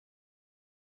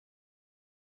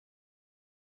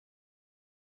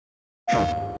I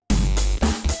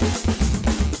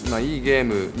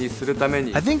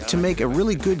think to make a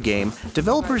really good game,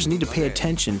 developers need to pay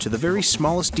attention to the very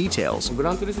smallest details.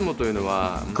 Gran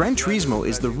Turismo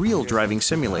is the real driving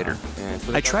simulator.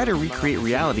 I try to recreate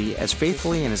reality as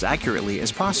faithfully and as accurately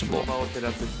as possible.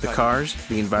 The cars,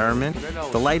 the environment,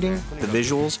 the lighting, the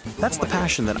visuals, that's the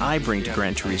passion that I bring to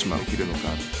Gran Turismo.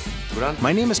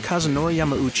 My name is Kazunori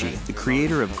Yamauchi, the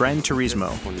creator of Gran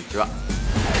Turismo.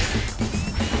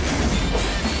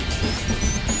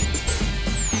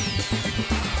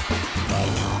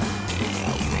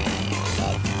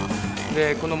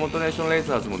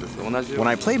 When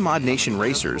I play ModNation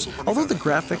Racers, although the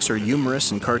graphics are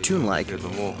humorous and cartoon-like,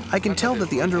 I can tell that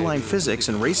the underlying physics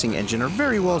and racing engine are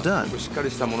very well done.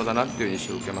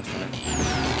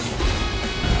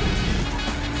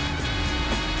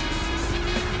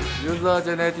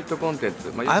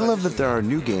 I love that there are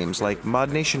new games like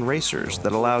ModNation Racers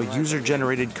that allow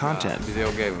user-generated content.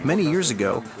 Many years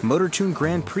ago, MotorTune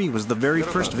Grand Prix was the very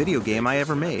first video game I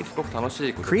ever made.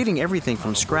 Creating everything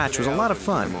from scratch was a lot of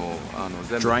fun.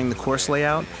 Drawing the course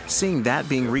layout, seeing that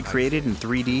being recreated in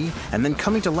 3D, and then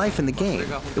coming to life in the game.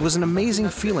 It was an amazing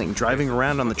feeling driving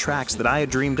around on the tracks that I had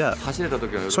dreamed up.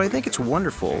 So I think it's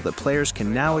wonderful that players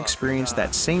can now experience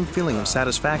that same feeling of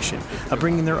satisfaction of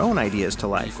bringing their own ideas to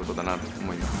life.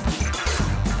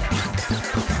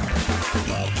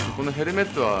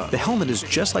 The helmet is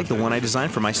just like the one I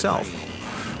designed for myself.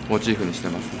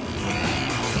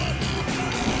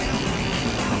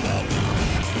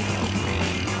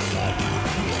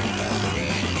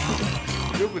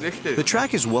 The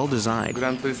track is well designed.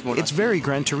 It's very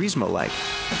Gran Turismo-like.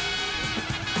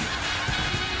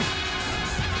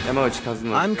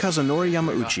 I'm Kazunori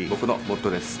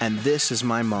Yamauchi, and this is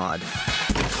my mod.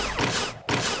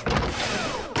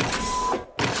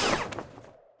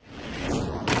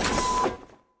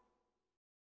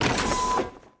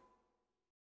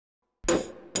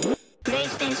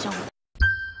 PlayStation